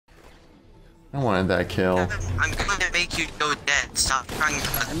I wanted that kill. I'm gonna make you go dead. Stop trying to.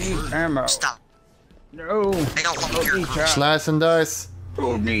 I need ammo. Stop. No. I don't want your. Slice and dice.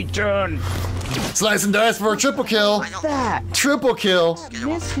 Oh, me turn. Slice and dice for a triple kill. I don't. That. Triple kill.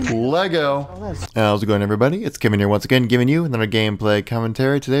 Lego. How's it going, everybody? It's Kevin here once again, giving you another gameplay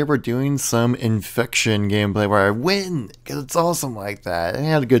commentary. Today we're doing some Infection gameplay where I win, because it's awesome like that. And I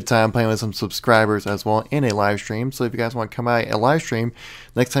had a good time playing with some subscribers as well in a live stream. So if you guys want to come out a live stream,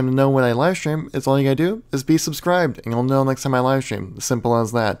 next time to know when I live stream, it's all you gotta do is be subscribed, and you'll know next time I live stream. As simple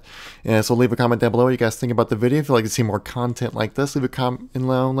as that. And so leave a comment down below what you guys think about the video. If you'd like to see more content like this, leave a comment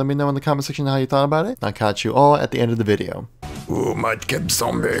below. Let me know in the comment section how you thought about it. I'll catch you all at the end of the video. Ooh, Mudkip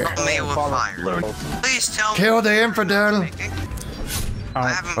zombie. Me with fire. Please tell me. Kill the infidel. I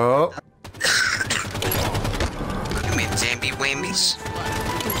haven't. Oh. You mean Zambi Wambies?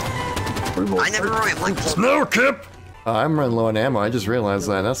 I never really liked this. No, Kip! I'm running low on ammo. I just realized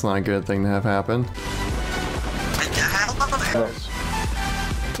that. That's not a good thing to have happen.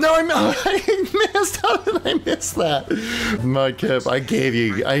 No, I missed. How did I miss that? Mudkip, I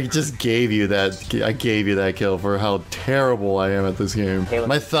just gave you that kill for how terrible I am at this game.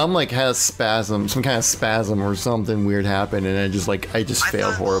 My thumb like has spasm, some kind of spasm or something weird happened, and I just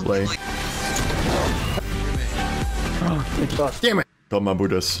failed horribly. Damn it! Killed my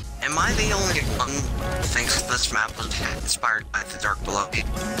Buddhas. Am I the only one who thinks this map was inspired by the Dark Below?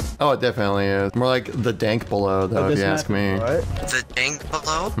 Oh, it definitely is. More like the dank below, though, if you ask me. The dank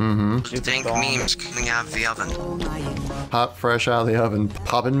below? Mm-hmm. The dank memes coming out of the oven. Hot, fresh out of the oven.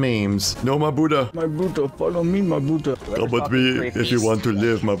 Popping memes. No, my Buddha. My Buddha, follow me, my Buddha. Come with me if you want to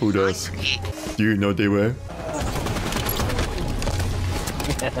live, my Buddhas. Do you know the way?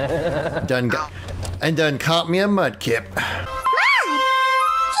 Done caught me a Mudkip.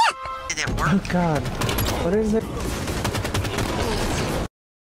 Did it work? Oh God. What is it?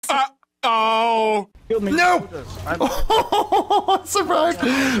 Oh! Kill me. No! I survived!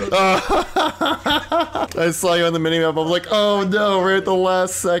 I saw you on the minimap. I was like, oh no, right at the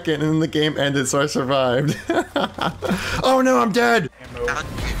last second, and then the game ended, so I survived. Oh no, I'm dead!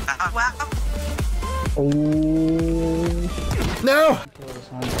 Oh. No!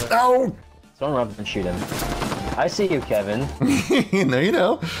 No! Don't run up and shoot him. I see you, Kevin. No, you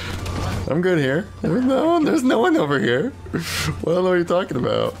know. I'm good here. There's no one over here. Well, I don't know what you're talking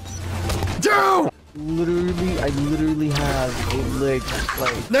about. Joe! I literally have a leg,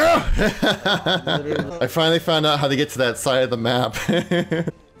 like... No! I finally found out how to get to that side of the map.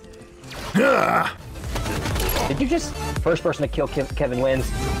 Did you just... First person to kill Kevin wins?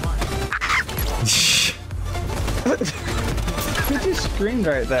 Who just screamed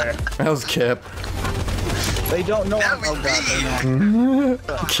right there? That was Kip. They don't know. That was Oh God, they know.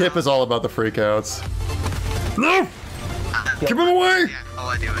 Kip is all about the freakouts. No! Keep him away! Yeah,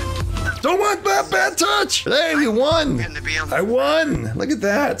 I do it. Don't want that bad touch! Hey, you won! I won! Look at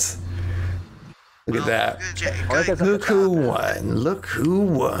that! Look at that. Look who won. Look who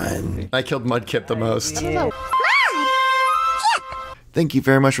won. I killed Mudkip the most. Thank you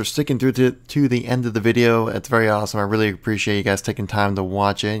very much for sticking through to the end of the video. It's very awesome. I really appreciate you guys taking time to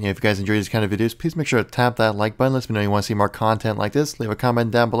watch it. And if you guys enjoy these kind of videos, please make sure to tap that like button. Let me know you want to see more content like this. Leave a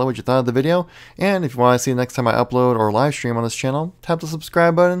comment down below what you thought of the video. And if you want to see the next time I upload or live stream on this channel, tap the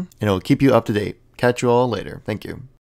subscribe button and it'll keep you up to date. Catch you all later. Thank you.